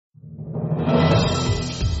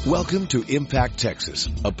Welcome to Impact Texas,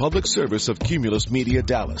 a public service of Cumulus Media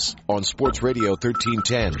Dallas on Sports Radio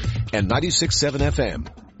 1310 and 96.7 FM.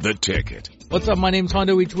 The Ticket. What's up? My name's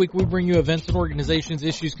Hondo. Each week we bring you events and organizations,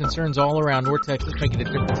 issues, concerns all around North Texas, making a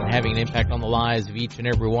difference and having an impact on the lives of each and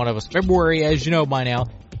every one of us. February, as you know by now,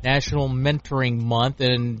 National Mentoring Month,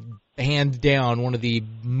 and hands down one of the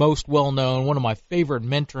most well-known, one of my favorite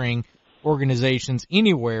mentoring organizations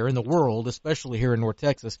anywhere in the world, especially here in North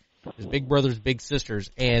Texas, is Big Brothers Big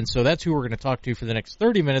Sisters. And so that's who we're going to talk to for the next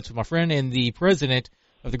 30 minutes with my friend and the president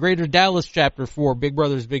of the Greater Dallas chapter for Big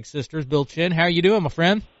Brothers Big Sisters, Bill Chinn. How are you doing, my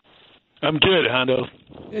friend? I'm good, Hondo.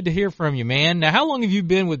 Good to hear from you, man. Now, how long have you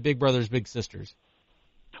been with Big Brothers Big Sisters?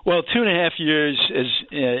 Well, 2.5 years as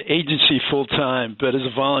agency full-time, but as a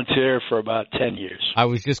volunteer for about 10 years. I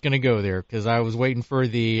was just going to go there because I was waiting for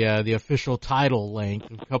the official title length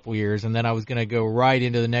of a couple years, and then I was going to go right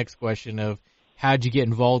into the next question of how'd you get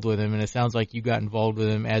involved with him, and it sounds like you got involved with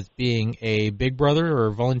him as being a big brother or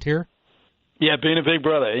a volunteer? Yeah, being a big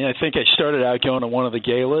brother. I think I started out going to one of the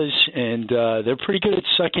galas, and they're pretty good at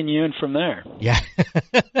sucking you in from there. Yeah.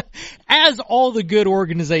 As all the good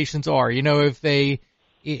organizations are, you know, if they –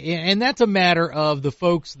 and that's a matter of the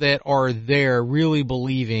folks that are there really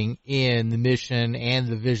believing in the mission and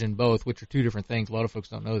the vision both, which are two different things. A lot of folks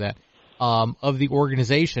don't know that, of the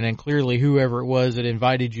organization. And clearly whoever it was that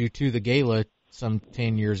invited you to the gala some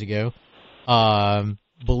 10 years ago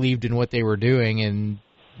believed in what they were doing and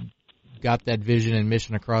got that vision and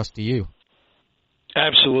mission across to you.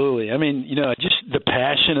 Absolutely. I mean, you know, just the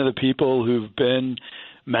passion of the people who've been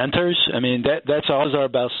mentors. I mean, that's always our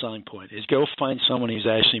best selling point is go find someone who's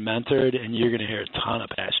actually mentored, and you're going to hear a ton of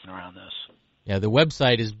passion around this. Yeah, the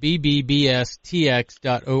website is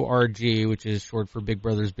BBBSTX.org, which is short for Big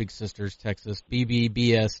Brothers Big Sisters Texas,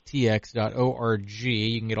 BBBSTX.org.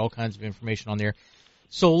 You can get all kinds of information on there.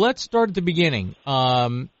 So let's start at the beginning.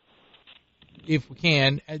 If we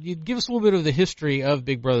can, give us a little bit of the history of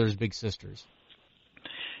Big Brothers Big Sisters.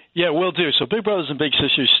 Yeah, will do. So Big Brothers and Big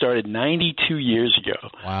Sisters started 92 years ago.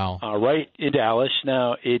 Wow. Right in Dallas.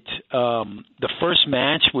 Now, the first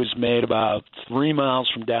match was made about 3 miles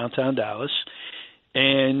from downtown Dallas,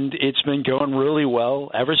 and it's been going really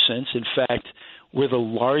well ever since. In fact, we're the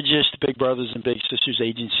largest Big Brothers and Big Sisters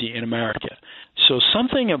agency in America. So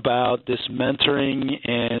something about this mentoring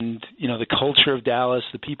and, you know, the culture of Dallas,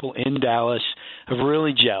 the people in Dallas have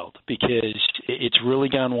really gelled because it's really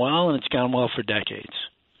gone well, and it's gone well for decades.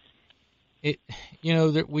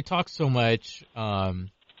 We talk so much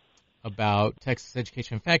about Texas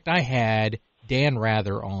education. In fact, I had Dan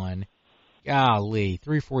Rather on,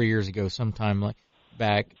 3-4 years ago, sometime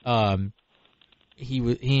back.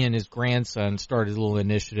 He and his grandson started a little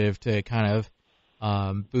initiative to kind of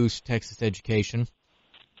boost Texas education,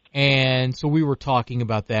 and so we were talking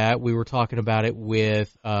about that. We were talking about it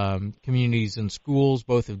with communities and schools,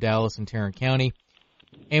 both of Dallas and Tarrant County,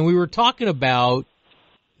 and we were talking about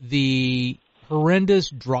the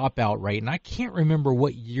horrendous dropout rate, and I can't remember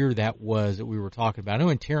what year that was that we were talking about. I know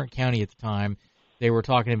in Tarrant County at the time, they were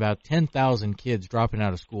talking about 10,000 kids dropping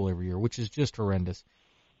out of school every year, which is just horrendous.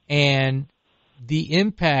 And the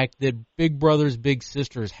impact that Big Brothers Big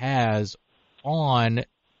Sisters has on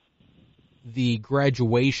the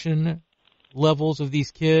graduation levels of these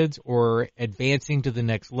kids or advancing to the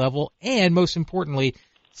next level, and most importantly,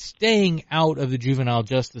 staying out of the juvenile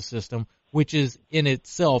justice system, which is in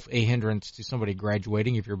itself a hindrance to somebody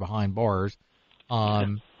graduating if you're behind bars,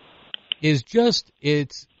 is just,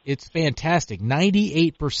 it's fantastic.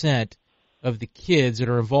 98% of the kids that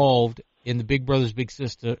are involved in the Big Brothers Big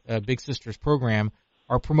Sisters program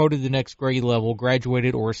are promoted to the next grade level,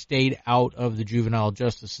 graduated, or stayed out of the juvenile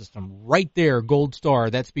justice system. Right there, gold star,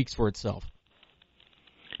 that speaks for itself.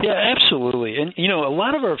 Yeah, absolutely. And, you know, a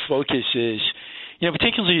lot of our focus is, you know,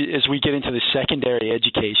 particularly as we get into the secondary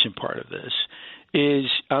education part of this, is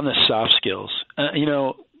on the soft skills. You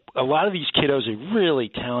know, a lot of these kiddos are really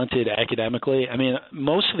talented academically. I mean,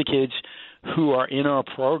 most of the kids who are in our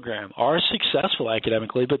program are successful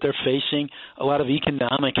academically, but they're facing a lot of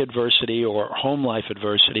economic adversity or home life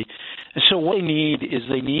adversity. And so what they need is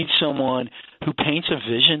someone who paints a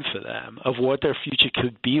vision for them of what their future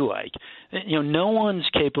could be like. You know, no one's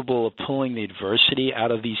capable of pulling the adversity out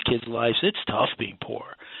of these kids' lives. It's tough being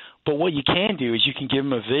poor. But what you can do is you can give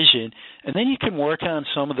them a vision, and then you can work on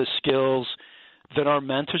some of the skills that our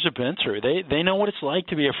mentors have been through. They know what it's like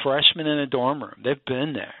to be a freshman in a dorm room. They've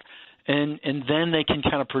been there. And then they can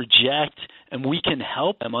kind of project, and we can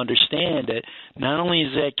help them understand that not only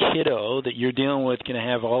is that kiddo that you're dealing with going to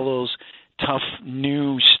have all those tough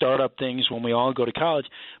new startup things when we all go to college,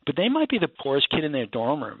 but they might be the poorest kid in their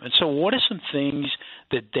dorm room. And so what are some things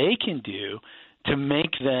that they can do to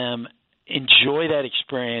make them enjoy that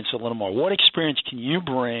experience a little more. What experience can you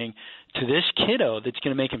bring to this kiddo that's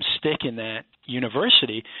going to make him stick in that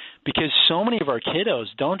university? Because so many of our kiddos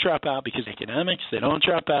don't drop out because of academics. They don't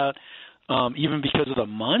drop out even because of the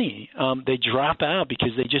money. They drop out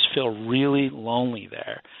because they just feel really lonely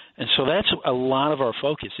there. And so that's a lot of our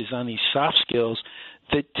focus is on these soft skills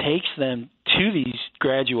that takes them to these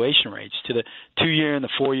graduation rates, to the 2-year and the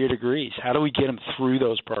 4-year degrees. How do we get them through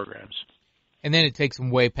those programs? And then it takes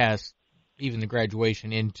them way past even the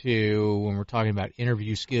graduation into when we're talking about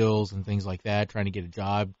interview skills and things like that, trying to get a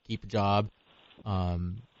job, keep a job,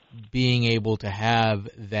 being able to have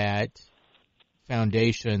that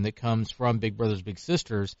foundation that comes from Big Brothers Big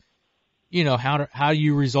Sisters. You know, how do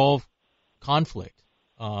you resolve conflict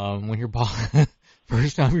when your boss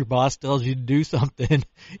first time your boss tells you to do something,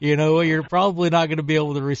 you know, you're probably not going to be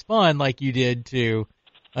able to respond like you did to,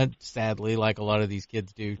 sadly, like a lot of these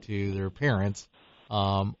kids do to their parents,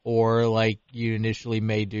 or like you initially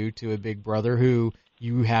may do to a big brother who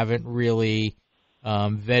you haven't really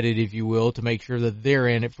vetted, if you will, to make sure that they're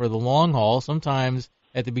in it for the long haul. Sometimes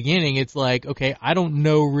at the beginning, it's like, okay, I don't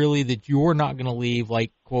know really that you're not going to leave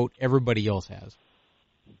like, quote, everybody else has.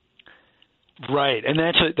 Right, and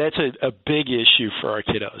that's a big issue for our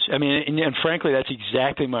kiddos. I mean, and frankly, that's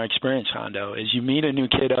exactly my experience, Hondo. Is you meet a new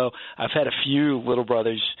kiddo. I've had a few little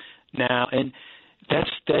brothers now, and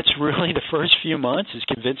that's really the first few months is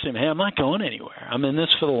convincing them, hey, I'm not going anywhere. I'm in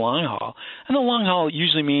this for the long haul, and the long haul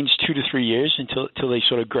usually means 2 to 3 years until they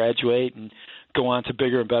sort of graduate and go on to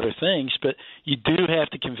bigger and better things. But you do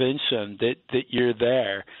have to convince them that you're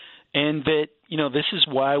there, and that, you know, this is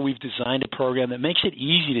why we've designed a program that makes it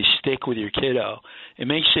easy to stick with your kiddo. It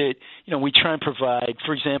makes it, you know, we try and provide,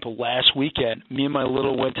 for example, last weekend, me and my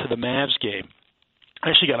little went to the Mavs game.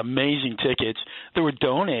 I actually got amazing tickets that were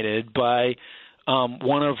donated by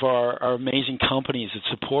one of our amazing companies that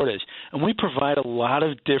support us. And we provide a lot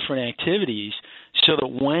of different activities so that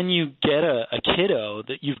when you get a kiddo,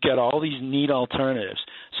 that you've got all these neat alternatives.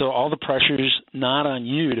 So all the pressure's not on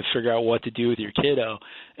you to figure out what to do with your kiddo.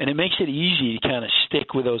 And it makes it easy to kind of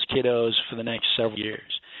stick with those kiddos for the next several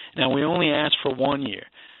years. Now, we only ask for 1 year,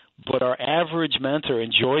 but our average mentor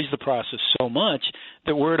enjoys the process so much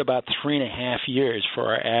that we're at about 3.5 years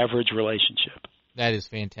for our average relationship. That is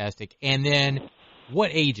fantastic. And then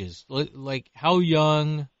what ages? Like how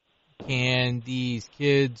young can these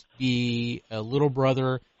kids be a little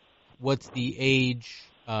brother? What's the age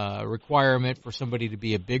requirement for somebody to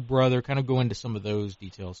be a big brother? Kind of go into some of those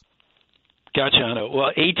details. Gotcha, Anna.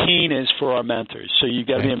 Well, 18 is for our mentors, so you've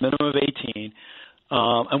got to be a minimum of 18.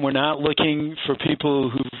 And we're not looking for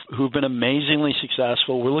people who've been amazingly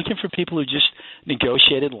successful. We're looking for people who just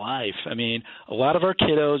negotiated life. I mean, a lot of our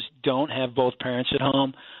kiddos don't have both parents at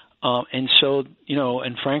home. And so, you know,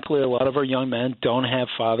 and frankly, a lot of our young men don't have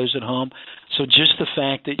fathers at home. So just the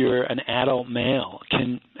fact that you're an adult male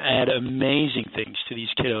can add amazing things to these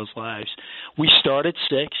kiddos' lives. We start at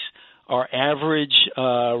 6. Our average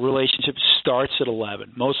relationship starts at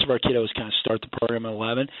 11. Most of our kiddos kind of start the program at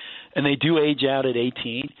 11, and they do age out at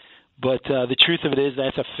 18. But the truth of it is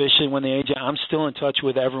that's officially when they age out. I'm still in touch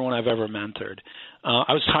with everyone I've ever mentored.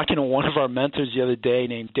 I was talking to one of our mentors the other day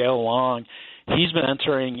named Dale Long. He's been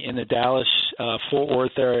mentoring in the Dallas-Fort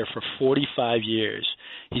Worth area for 45 years.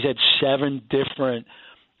 He's had 7 different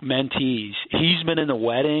mentees. He's been in the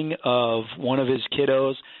wedding of one of his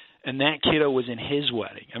kiddos, and that kiddo was in his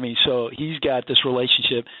wedding. I mean, so he's got this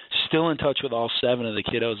relationship, still in touch with all 7 of the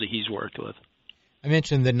kiddos that he's worked with. I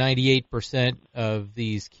mentioned the 98% of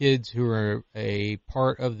these kids who are a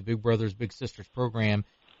part of the Big Brothers Big Sisters program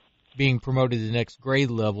being promoted to the next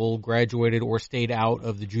grade level, graduated or stayed out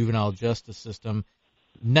of the juvenile justice system.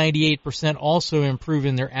 98% also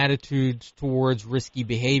improving their attitudes towards risky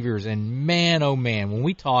behaviors. And man, oh man, when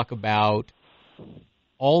we talk about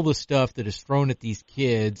all the stuff that is thrown at these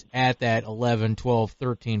kids at that 11, 12,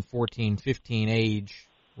 13, 14, 15 age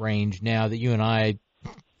range now that you and I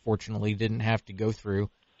fortunately didn't have to go through,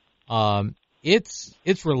 it's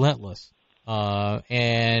relentless.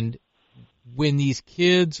 And when these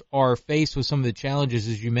kids are faced with some of the challenges,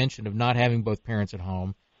 as you mentioned, of not having both parents at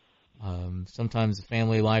home, sometimes the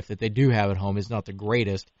family life that they do have at home is not the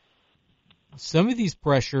greatest. Some of these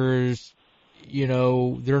pressures, you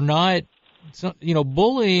know, they're not, you know,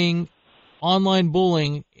 bullying, online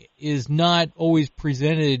bullying is not always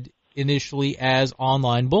presented initially as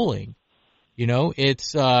online bullying. You know,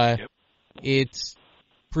 it's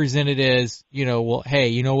presented as, you know, well, hey,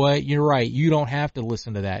 you know what? You're right. You don't have to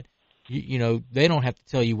listen to that. You know, they don't have to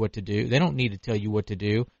tell you what to do. They don't need to tell you what to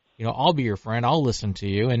do. You know, I'll be your friend. I'll listen to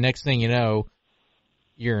you. And next thing you know,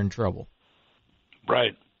 you're in trouble.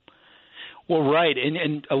 Right. Well, right,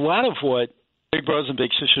 and a lot of what Big Brothers and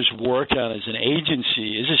Big Sisters work on as an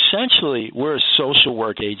agency is essentially we're a social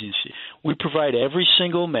work agency. We provide every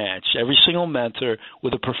single match, every single mentor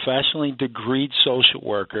with a professionally degreed social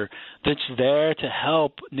worker that's there to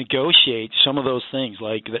help negotiate some of those things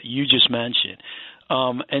like that you just mentioned.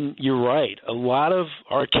 And you're right. A lot of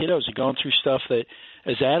our kiddos are going through stuff that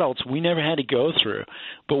as adults we never had to go through.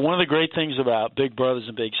 But one of the great things about Big Brothers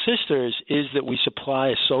and Big Sisters is that we supply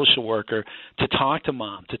a social worker to talk to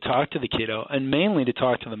mom, to talk to the kiddo, and mainly to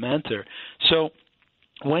talk to the mentor. So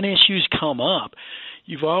when issues come up,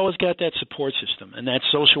 you've always got that support system. And that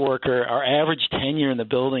social worker, our average tenure in the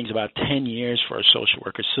building is about 10 years for our social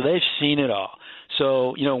workers. So they've seen it all.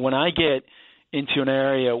 So, when I get into an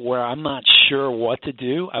area where I'm not sure what to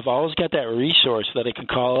do, I've always got that resource that I can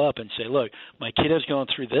call up and say, look, my kiddo's going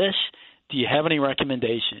through this. Do you have any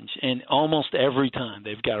recommendations? And almost every time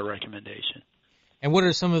they've got a recommendation. And what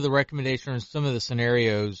are some of the recommendations, some of the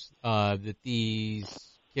scenarios that these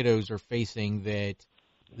kiddos are facing that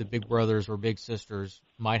the Big Brothers or Big Sisters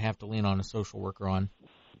might have to lean on a social worker on?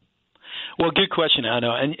 Well, good question,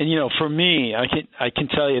 Anno. And for me, I can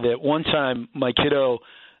tell you that one time my kiddo,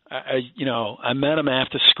 I met him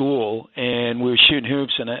after school, and we were shooting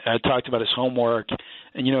hoops, and I talked about his homework.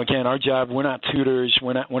 And again, our job, we're not tutors,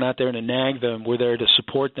 we're not there to nag them, we're there to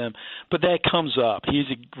support them. But that comes up. He's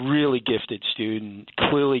a really gifted student,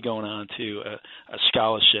 clearly going on to a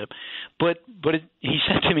scholarship. But he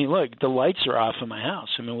said to me, "Look, the lights are off in my house.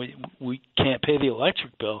 I mean, we can't pay the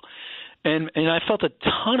electric bill." And I felt a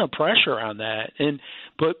ton of pressure on that.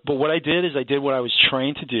 But what I did is I did what I was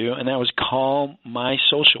trained to do, and that was call my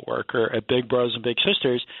social worker at Big Brothers and Big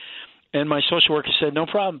Sisters. And my social worker said, "No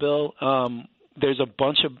problem, Bill. There's a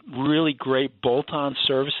bunch of really great bolt-on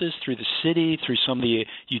services through the city, through some of the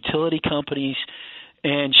utility companies."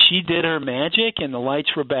 And she did her magic, and the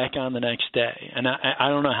lights were back on the next day. And I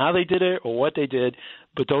don't know how they did it or what they did,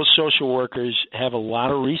 but those social workers have a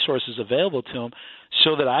lot of resources available to them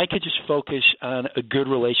so that I could just focus on a good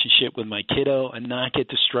relationship with my kiddo and not get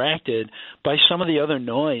distracted by some of the other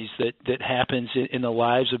noise that happens in the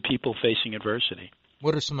lives of people facing adversity.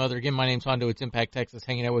 What are some other, again, my name's Hondo, it's Impact Texas,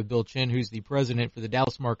 hanging out with Bill Chinn, who's the president for the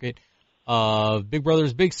Dallas market of Big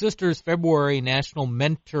Brothers Big Sisters, February National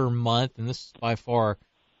Mentor Month, and this is by far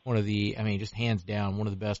one of the, just hands down, one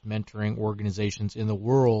of the best mentoring organizations in the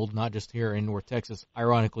world, not just here in North Texas.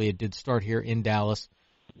 Ironically, it did start here in Dallas.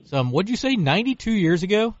 What'd you say, 92 years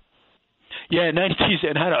ago? Yeah, 92 years.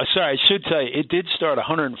 And sorry, I should tell you, it did start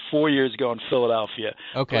 104 years ago in Philadelphia.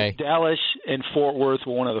 Okay. But Dallas and Fort Worth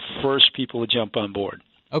were one of the first people to jump on board.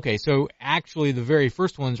 Okay, so actually the very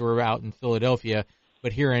first ones were out in Philadelphia,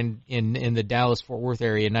 but here in the Dallas-Fort Worth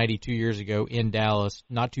area 92 years ago in Dallas,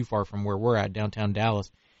 not too far from where we're at, downtown Dallas.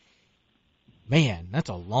 Man, that's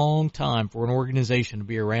a long time for an organization to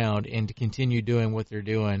be around and to continue doing what they're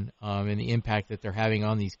doing and the impact that they're having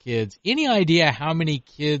on these kids. Any idea how many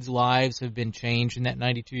kids' lives have been changed in that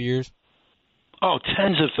 92 years? Oh,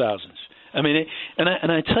 tens of thousands.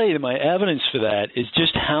 And I tell you, my evidence for that is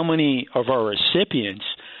just how many of our recipients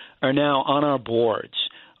are now on our boards,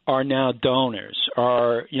 are now donors,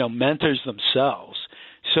 are mentors themselves.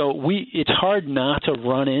 So it's hard not to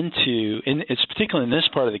run into, and it's particularly in this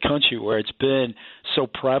part of the country where it's been so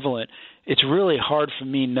prevalent, it's really hard for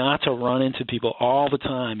me not to run into people all the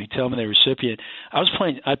time who tell me they're recipient.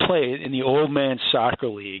 I play in the old man soccer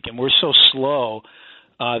league, and we're so slow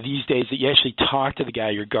these days that you actually talk to the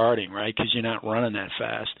guy you're guarding, right, because you're not running that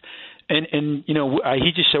fast. And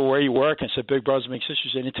he just said, "Where you work?" I said, "Big Brothers and Big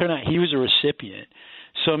Sisters," and it turned out he was a recipient.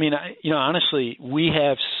 So, honestly, we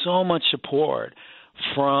have so much support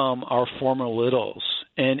from our former littles,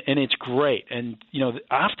 and it's great. And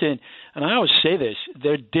often, and I always say this,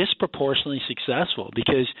 they're disproportionately successful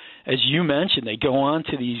because, as you mentioned, they go on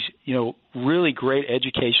to these really great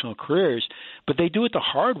educational careers, but they do it the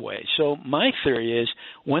hard way. So my theory is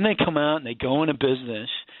when they come out and they go into business,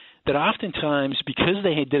 that oftentimes because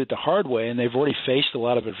they did it the hard way and they've already faced a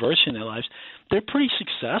lot of adversity in their lives, they're pretty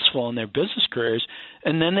successful in their business careers,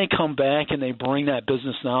 and then they come back and they bring that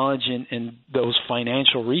business knowledge and those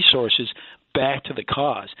financial resources back to the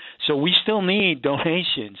cause. So we still need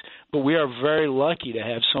donations, but we are very lucky to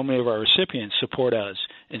have so many of our recipients support us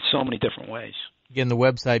in so many different ways. Again, the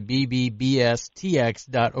website,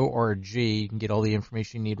 bbbstx.org. You can get all the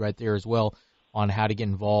information you need right there as well on how to get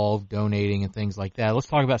involved, donating, and things like that. Let's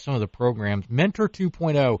talk about some of the programs. Mentor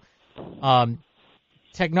 2.0,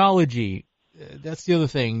 technology, that's the other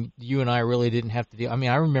thing you and I really didn't have to do.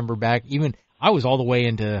 I remember back, I was all the way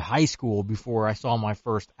into high school before I saw my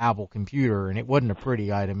first Apple computer, and it wasn't a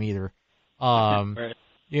pretty item either. Right.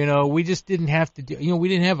 We just didn't have to do, we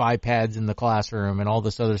didn't have iPads in the classroom and all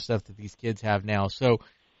this other stuff that these kids have now. So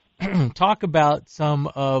talk about some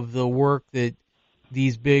of the work that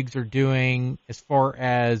these bigs are doing as far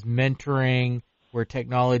as mentoring where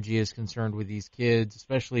technology is concerned with these kids,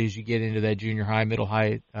 especially as you get into that junior high,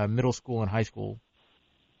 middle school and high school.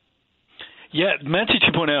 Yeah, Mentor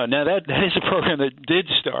 2.0. Now, that is a program that did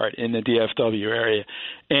start in the DFW area,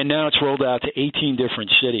 and now it's rolled out to 18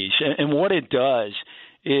 different cities. And what it does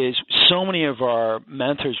is so many of our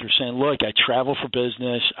mentors are saying, look, I travel for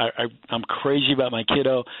business. I'm crazy about my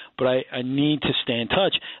kiddo, but I need to stay in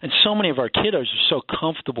touch. And so many of our kiddos are so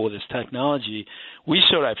comfortable with this technology. We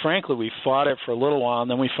fought it for a little while,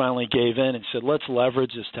 and then we finally gave in and said, let's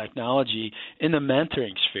leverage this technology in the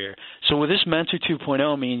mentoring sphere. So with this Mentor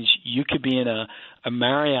 2.0 means you could be in a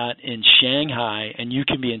Marriott in Shanghai, and you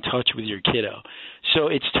can be in touch with your kiddo. So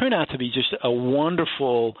it's turned out to be just a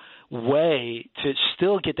wonderful way to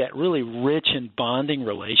still get that really rich and bonding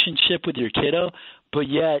relationship with your kiddo, but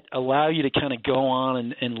yet allow you to kind of go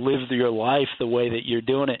on and live your life the way that you're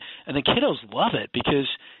doing it. And the kiddos love it because,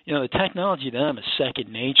 the technology to them is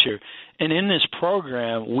second nature. And in this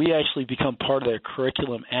program, we actually become part of their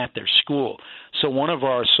curriculum at their school. So one of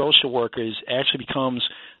our social workers actually becomes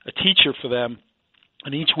a teacher for them,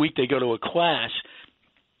 and each week they go to a class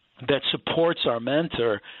that supports our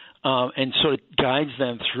mentor and sort of guides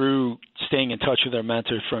them through staying in touch with their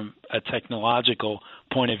mentor from a technological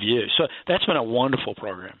point of view. So that's been a wonderful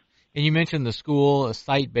program. And you mentioned the school, a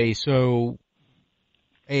site-based, so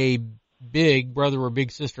a big brother or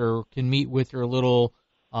big sister can meet with their little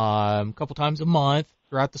couple times a month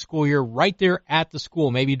throughout the school year right there at the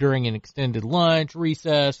school, maybe during an extended lunch,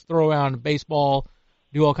 recess, throw around baseball,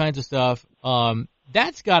 do all kinds of stuff.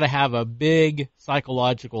 That's got to have a big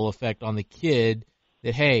psychological effect on the kid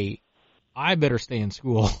that, hey, I better stay in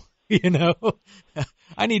school,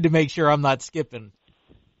 I need to make sure I'm not skipping.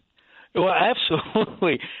 Well,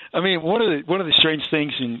 absolutely. I mean, one of the strange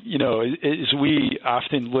things, is we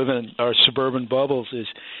often live in our suburban bubbles is,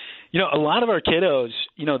 a lot of our kiddos,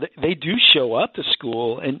 they do show up to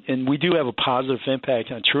school, and we do have a positive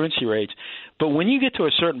impact on truancy rates. But when you get to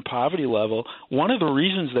a certain poverty level, one of the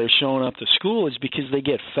reasons they're showing up to school is because they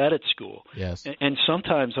get fed at school. Yes. And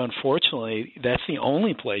sometimes, unfortunately, that's the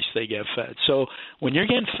only place they get fed. So when you're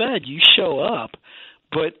getting fed, you show up.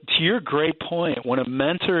 But to your great point, when a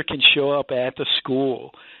mentor can show up at the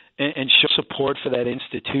school and show support for that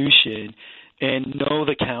institution and know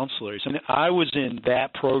the counselors. And I was in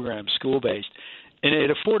that program, school-based, and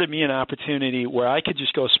it afforded me an opportunity where I could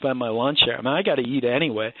just go spend my lunch there. I mean, I got to eat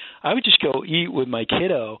anyway. I would just go eat with my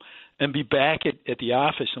kiddo and be back at the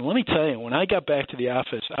office. And let me tell you, when I got back to the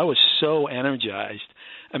office, I was so energized.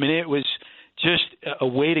 I mean, it was just a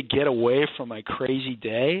way to get away from my crazy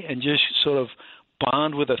day and just sort of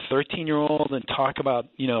bond with a 13-year-old and talk about,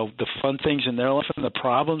 the fun things in their life and the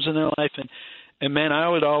problems in their life. And man, I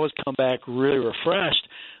would always come back really refreshed,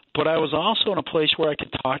 but I was also in a place where I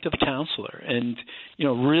could talk to the counselor and,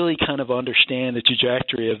 really kind of understand the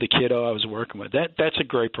trajectory of the kiddo I was working with. That's a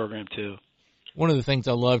great program too. One of the things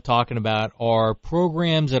I love talking about are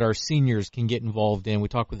programs that our seniors can get involved in. We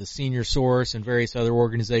talk with the Senior Source and various other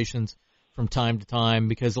organizations from time to time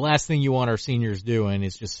because the last thing you want our seniors doing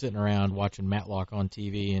is just sitting around watching Matlock on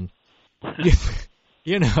TV and,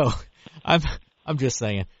 I'm just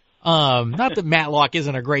saying. Not that Matlock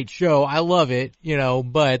isn't a great show. I love it,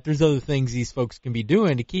 but there's other things these folks can be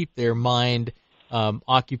doing to keep their mind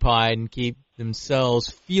occupied and keep themselves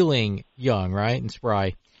feeling young, right, and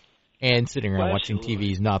spry. And sitting around watching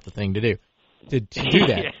TV is not the thing to do. To do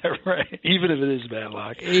that. Yeah, right. Even if it is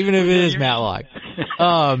Matlock. Even if it is Matlock.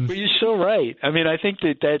 But you're so right. I mean, I think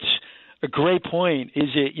that's a great point. Is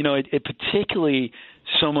it particularly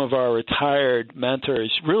some of our retired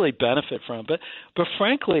mentors really benefit from. But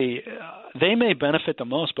frankly, they may benefit the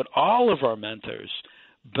most, but all of our mentors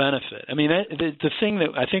benefit. I mean, the thing that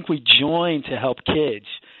I think we join to help kids,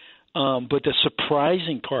 but the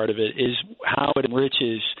surprising part of it is how it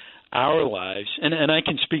enriches our lives. And I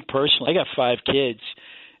can speak personally. I got 5 kids,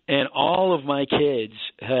 and all of my kids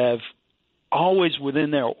have always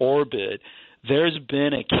within their orbit, there's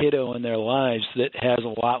been a kiddo in their lives that has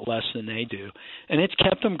a lot less than they do. And it's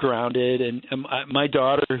kept them grounded. And my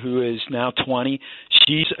daughter, who is now 20,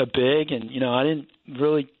 she's a big, and, I didn't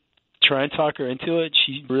really try and talk her into it.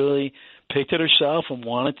 She really picked it herself and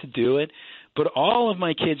wanted to do it. But all of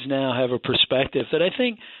my kids now have a perspective that I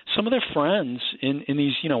think some of their friends in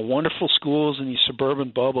these, wonderful schools in these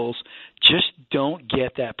suburban bubbles just don't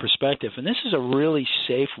get that perspective. And this is a really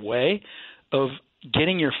safe way of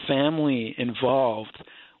getting your family involved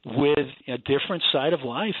with a different side of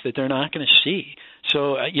life that they're not going to see.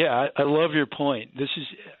 So, I love your point. This is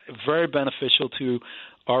very beneficial to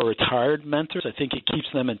our retired mentors. I think it keeps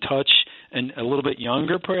them in touch and a little bit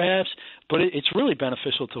younger perhaps, but it's really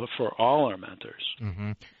beneficial for all our mentors.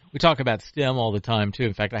 Mm-hmm. We talk about STEM all the time, too.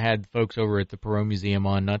 In fact, I had folks over at the Perot Museum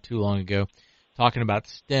on not too long ago talking about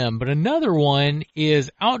STEM. But another one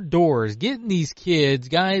is outdoors, getting these kids,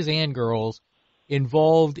 guys and girls,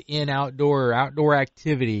 involved in outdoor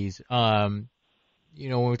activities. When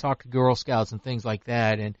we talk to Girl Scouts and things like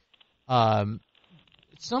that. And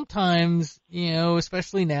sometimes,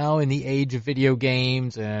 especially now in the age of video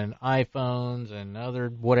games and iPhones and other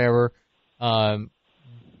whatever,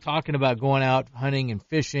 talking about going out hunting and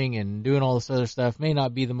fishing and doing all this other stuff may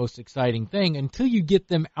not be the most exciting thing until you get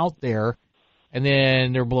them out there and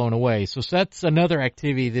then they're blown away. So that's another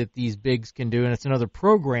activity that these bigs can do, and it's another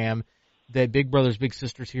program that Big Brothers Big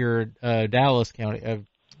Sisters here at Dallas County,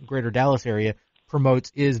 Greater Dallas area,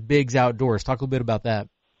 promotes is Bigs Outdoors. Talk a little bit about that.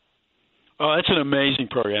 Oh, that's an amazing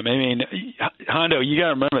program. I mean, Hondo, you got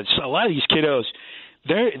to remember, a lot of these kiddos,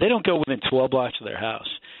 they don't go within 12 blocks of their house.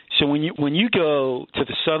 So when you go to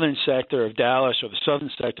the southern sector of Dallas or the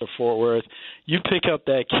southern sector of Fort Worth, you pick up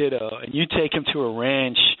that kiddo and you take him to a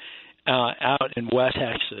ranch out in West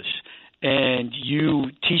Texas, and you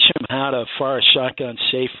teach him how to fire a shotgun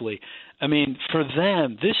safely. I mean, for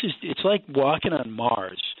them, it's like walking on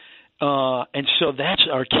Mars. And so that's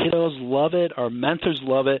our kiddos love it. Our mentors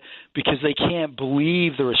love it because they can't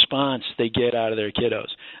believe the response they get out of their kiddos.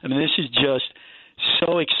 I mean, this is just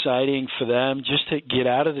so exciting for them just to get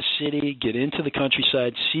out of the city, get into the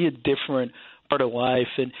countryside, see a different part of life.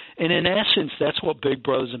 And in essence, that's what Big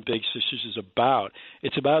Brothers and Big Sisters is about.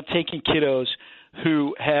 It's about taking kiddos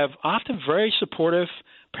who have often very supportive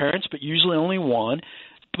parents, but usually only one.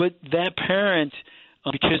 But that parent,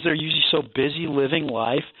 because they're usually so busy living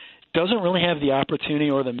life, doesn't really have the opportunity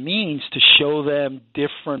or the means to show them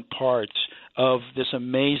different parts of this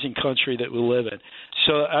amazing country that we live in.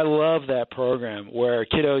 So I love that program where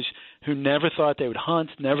kiddos who never thought they would hunt,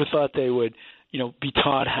 never thought they would, be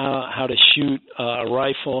taught how to shoot a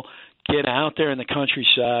rifle, get out there in the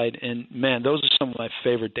countryside, and man, those are some of my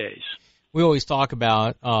favorite days. We always talk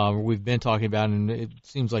about, we've been talking about, and it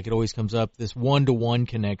seems like it always comes up, this one-to-one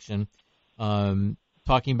connection.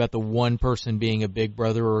 Talking about the one person being a big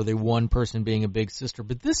brother or the one person being a big sister.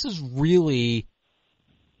 But this is really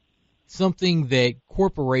something that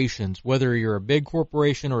corporations, whether you're a big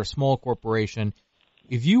corporation or a small corporation,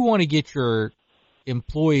 if you want to get your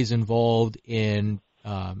employees involved in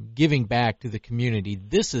giving back to the community,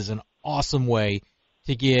 this is an awesome way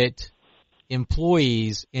to get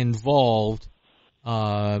employees involved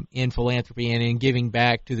in philanthropy and in giving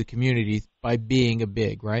back to the community by being a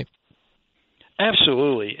big, right?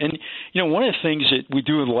 Absolutely. And, one of the things that we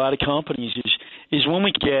do with a lot of companies is when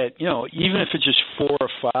we get, even if it's just 4 or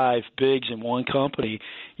 5 bigs in one company,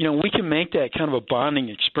 we can make that kind of a bonding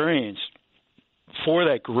experience for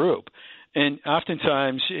that group. And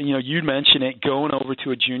oftentimes, you'd mention it, going over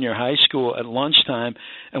to a junior high school at lunchtime,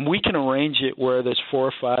 and we can arrange it where there's 4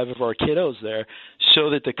 or 5 of our kiddos there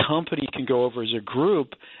so that the company can go over as a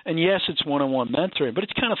group. And yes, it's one-on-one mentoring, but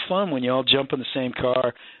it's kind of fun when you all jump in the same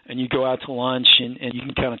car and you go out to lunch and you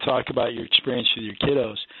can kind of talk about your experience with your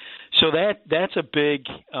kiddos. So that's a big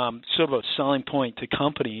sort of a selling point to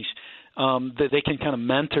companies that they can kind of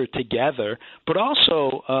mentor together, but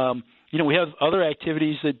also we have other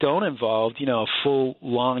activities that don't involve, a full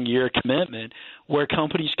long year commitment where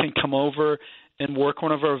companies can come over and work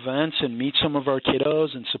one of our events and meet some of our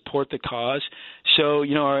kiddos and support the cause. So,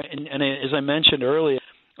 and as I mentioned earlier,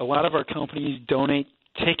 a lot of our companies donate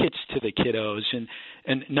tickets to the kiddos,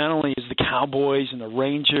 and not only is the Cowboys and the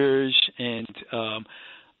Rangers and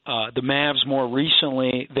the Mavs more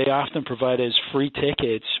recently, they often provide us free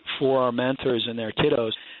tickets for our mentors and their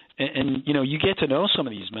kiddos. And you get to know some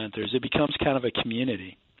of these mentors. It becomes kind of a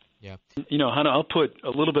community. Yeah. Hannah, I'll put a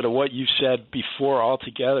little bit of what you said before all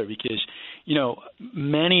together because,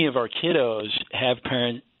 many of our kiddos have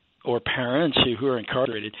parents who are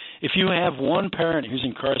incarcerated. If you have one parent who's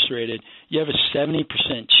incarcerated, you have a 70%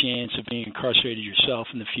 chance of being incarcerated yourself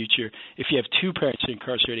in the future. If you have 2 parents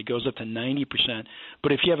incarcerated, it goes up to 90%.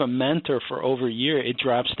 But if you have a mentor for over a year, it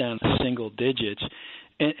drops down to single digits.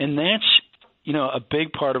 And that's a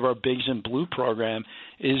big part of our Bigs in Blue program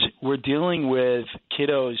is we're dealing with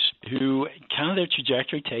kiddos who kind of their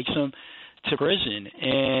trajectory takes them to prison.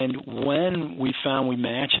 And when we found we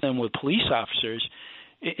match them with police officers,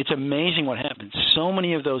 it's amazing what happens. So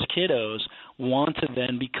many of those kiddos want to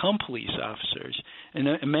then become police officers. And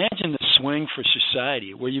imagine the swing for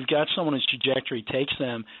society where you've got someone whose trajectory takes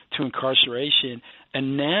them to incarceration,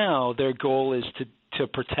 and now their goal is to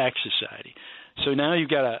protect society. So now you've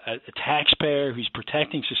got a taxpayer who's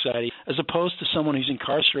protecting society, as opposed to someone who's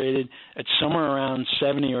incarcerated at somewhere around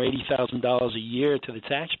 $70,000 or $80,000 a year to the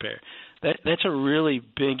taxpayer. That's a really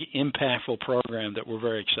big, impactful program that we're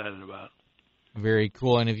very excited about. Very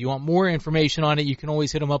cool. And if you want more information on it, you can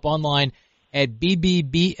always hit them up online at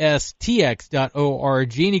bbbstx.org.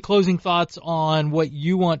 Any closing thoughts on what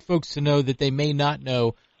you want folks to know that they may not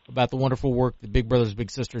know about the wonderful work that Big Brothers Big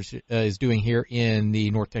Sisters is doing here in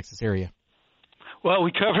the North Texas area? Well,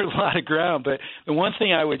 we covered a lot of ground, but the one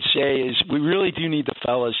thing I would say is we really do need the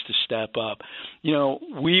fellas to step up. You know,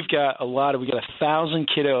 we've got 1,000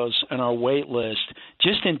 kiddos on our wait list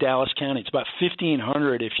just in Dallas County. It's about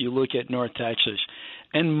 1,500 if you look at North Texas,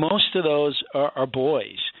 and most of those are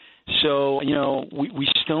boys. So, you know, we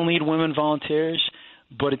still need women volunteers,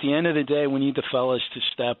 but at the end of the day, we need the fellas to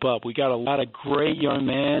step up. We got a lot of great young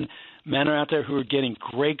men are out there who are getting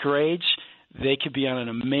great grades. They could be on an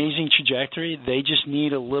amazing trajectory. They just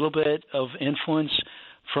need a little bit of influence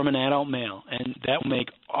from an adult male, and that will make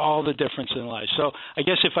all the difference in their lives. So I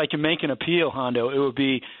guess if I can make an appeal, Hondo, it would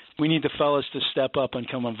be we need the fellas to step up and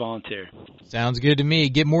come and volunteer. Sounds good to me.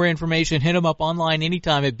 Get more information. Hit them up online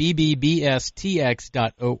anytime at bbbstx.org.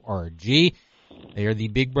 They are the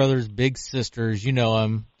Big Brothers Big Sisters. You know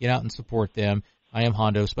them. Get out and support them. I am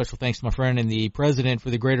Hondo. Special thanks to my friend and the president for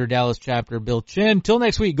the Greater Dallas chapter, Bill Chinn. Till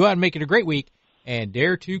next week, go out and make it a great week and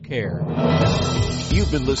dare to care.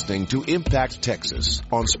 You've been listening to Impact Texas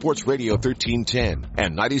on Sports Radio 1310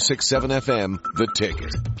 and 96.7 FM, The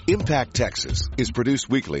Ticket. Impact Texas is produced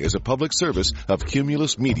weekly as a public service of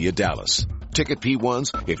Cumulus Media Dallas. Ticket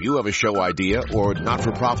P1s, if you have a show idea or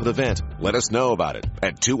not-for-profit event, let us know about it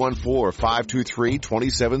at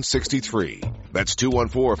 214-523-2763. That's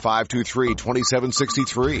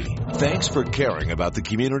 214-523-2763. Thanks for caring about the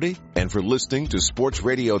community and for listening to Sports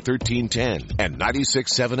Radio 1310 and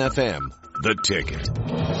 96.7 FM, The Ticket.